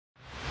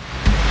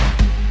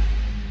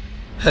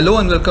Hello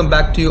and welcome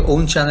back to your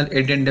own channel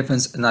Indian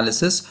Defense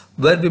Analysis,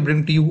 where we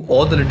bring to you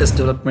all the latest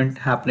development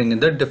happening in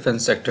the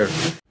defense sector.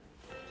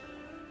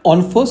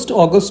 On 1st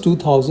August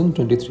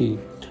 2023,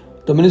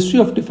 the Ministry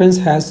of Defense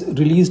has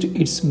released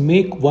its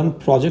Make 1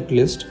 project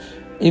list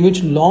in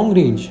which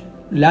long-range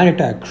land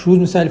attack cruise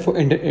missile for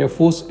Indian Air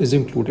Force is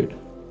included.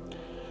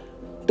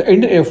 The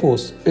Indian Air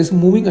Force is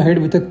moving ahead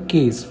with a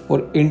case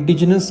for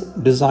indigenous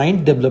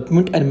design,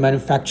 development and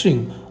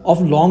manufacturing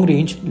of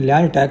long-range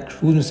land attack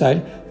cruise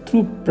missile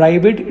through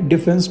private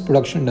defense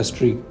production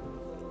industry.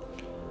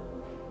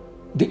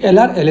 The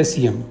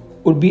LRLACM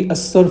would be a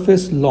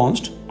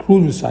surface-launched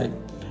cruise missile,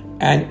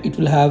 and it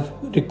will have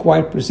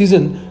required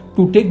precision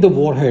to take the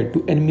warhead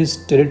to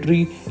enemy's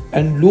territory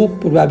and low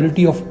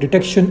probability of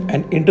detection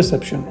and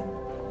interception.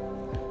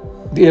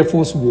 The Air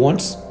Force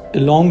wants a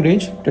long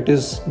range, that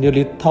is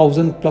nearly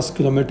 1000+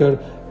 kilometer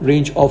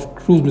range of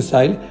cruise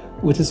missile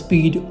with a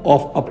speed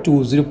of up to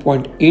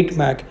 0.8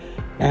 Mach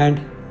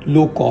and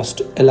low cost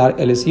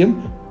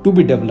LRLACM to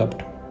be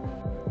developed.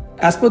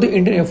 As per the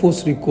Indian Air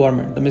Force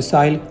requirement, the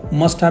missile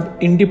must have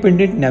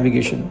independent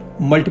navigation,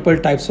 multiple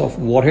types of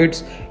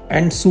warheads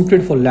and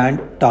suited for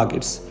land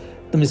targets.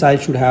 The missile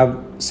should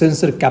have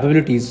sensor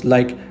capabilities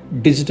like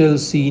digital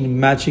scene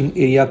matching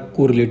area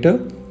correlator,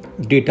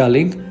 data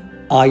link,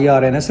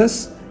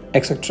 IRNSS,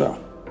 etc.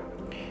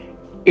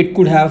 It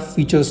could have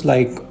features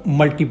like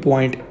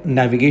multi-point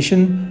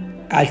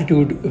navigation,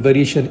 altitude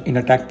variation in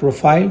attack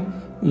profile,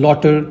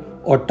 loiter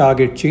or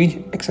target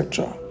change,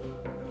 etc.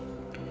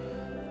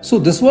 So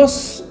this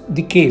was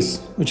the case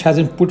which has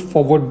been put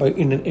forward by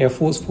Indian Air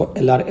Force for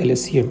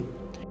LRLACM.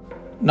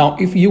 Now,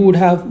 if you would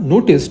have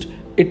noticed,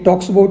 it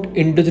talks about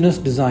indigenous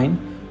design,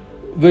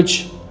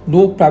 which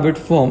no private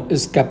firm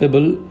is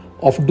capable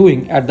of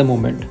doing at the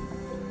moment.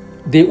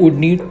 They would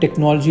need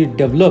technology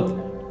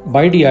developed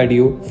by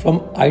DRDO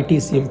from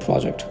ITCM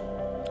project.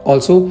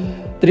 Also,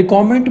 the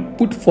requirement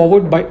put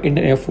forward by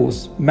Indian Air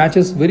Force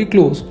matches very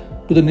close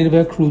to the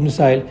Nirvaya cruise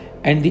missile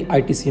and the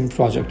ITCM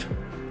project.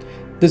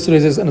 This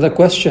raises another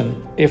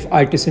question if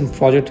ITCM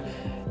project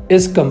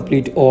is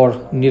complete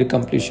or near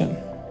completion.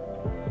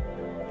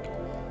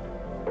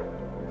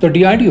 The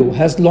DRDO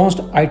has launched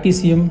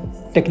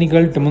ITCM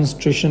Technical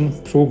Demonstration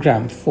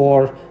Program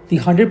for the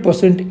 100%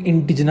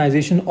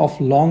 indigenization of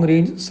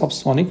long-range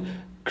subsonic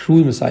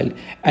cruise missile,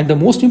 and the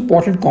most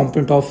important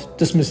component of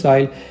this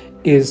missile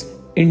is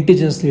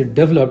indigenously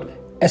developed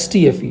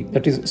STFE,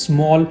 that is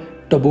Small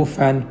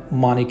Turbofan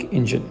Manik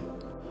engine.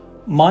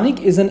 Manik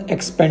is an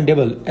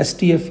expandable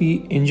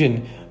STFE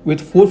engine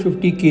with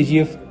 450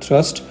 kgf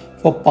thrust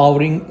for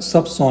powering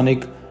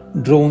subsonic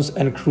drones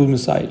and cruise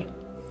missile.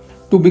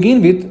 To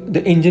begin with,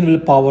 the engine will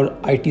power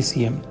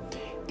ITCM.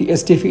 The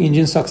STFE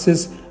engine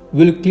success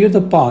will clear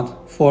the path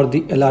for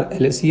the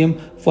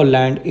LRLACM for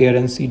land, air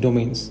and sea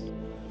domains.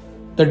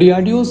 The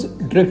DRDO's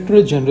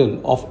Directorate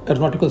General of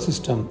Aeronautical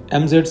System,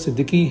 MZ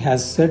Siddiqui,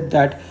 has said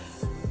that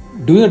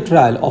during a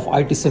trial of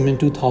ITCM in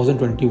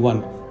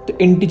 2021, the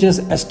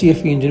indigenous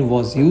STFE engine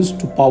was used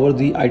to power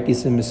the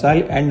ITCM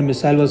missile, and the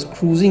missile was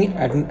cruising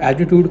at an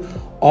altitude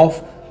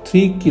of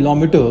 3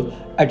 km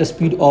at a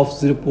speed of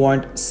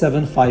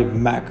 0.75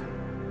 Mach.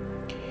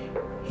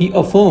 He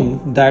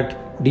affirmed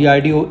that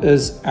DRDO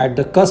is at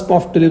the cusp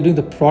of delivering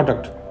the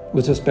product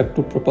with respect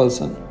to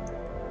propulsion.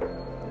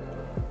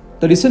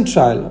 The recent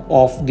trial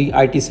of the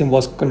ITCM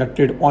was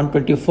conducted on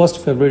 21st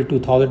February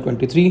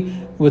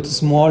 2023 with a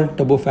small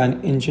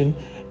turbofan engine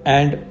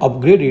and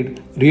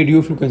upgraded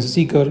radio frequency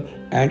seeker,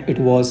 and it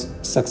was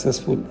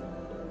successful.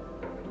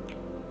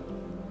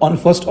 On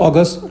 1st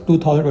August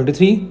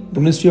 2023,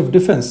 the Ministry of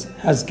Defense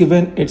has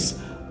given its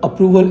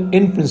approval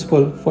in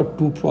principle for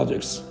 2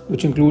 projects,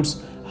 which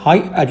includes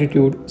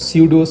high-altitude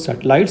pseudo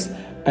satellites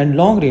and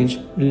long-range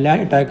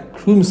land attack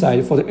cruise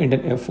missile for the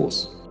Indian Air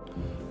Force.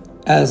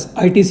 As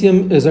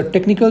ITCM is a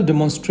technical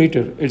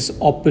demonstrator, its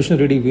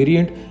operational-ready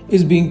variant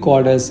is being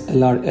called as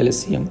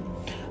LRLACM.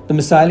 The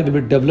missile will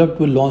be developed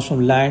to launch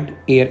from land,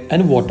 air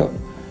and water.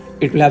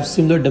 It will have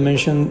similar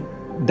dimension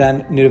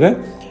than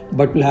Nirvaya,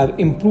 but will have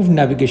improved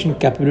navigation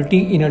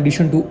capability in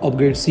addition to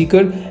upgrade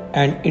seeker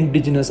and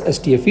indigenous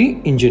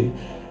STFE engine.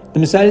 The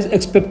missile is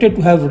expected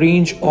to have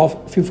range of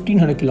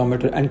 1500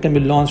 km and can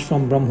be launched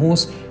from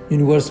BrahMos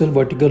Universal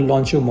Vertical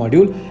Launcher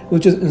Module,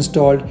 which is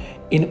installed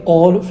in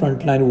all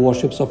frontline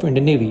warships of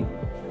Indian Navy.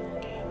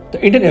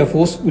 The Indian Air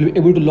Force will be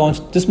able to launch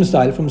this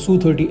missile from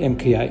Su-30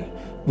 MKI,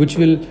 which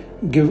will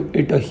give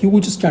it a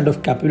huge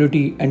standoff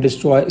capability and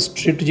destroy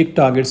strategic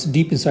targets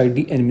deep inside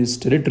the enemy's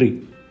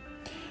territory.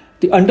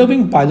 The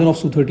underwing pylon of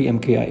Su-30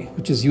 MKI,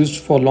 which is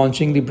used for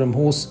launching the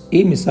BrahMos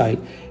A missile,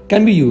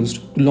 can be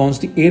used to launch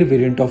the air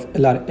variant of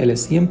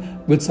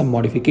LRLACM with some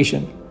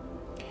modification.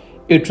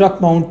 A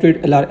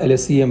truck-mounted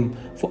LRLACM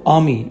for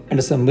Army and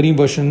a submarine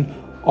version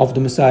of the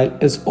missile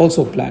is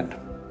also planned.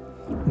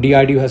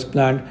 DRDO has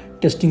planned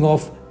testing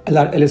of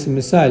LRLACM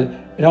missile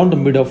around the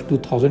mid of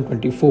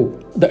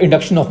 2024. The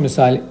induction of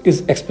missile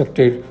is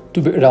expected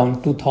to be around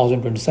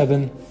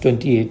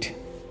 2027-28.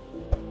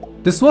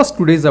 This was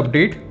today's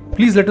update.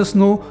 Please let us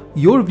know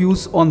your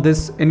views on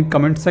this in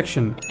comment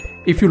section.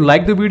 If you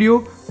like the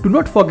video, do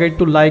not forget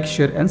to like,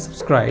 share and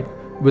subscribe.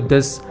 With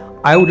this,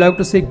 I would like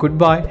to say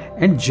goodbye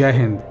and Jai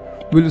Hind.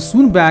 We'll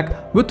soon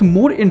back with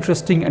more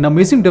interesting and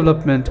amazing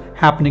development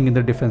happening in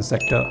the defense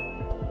sector.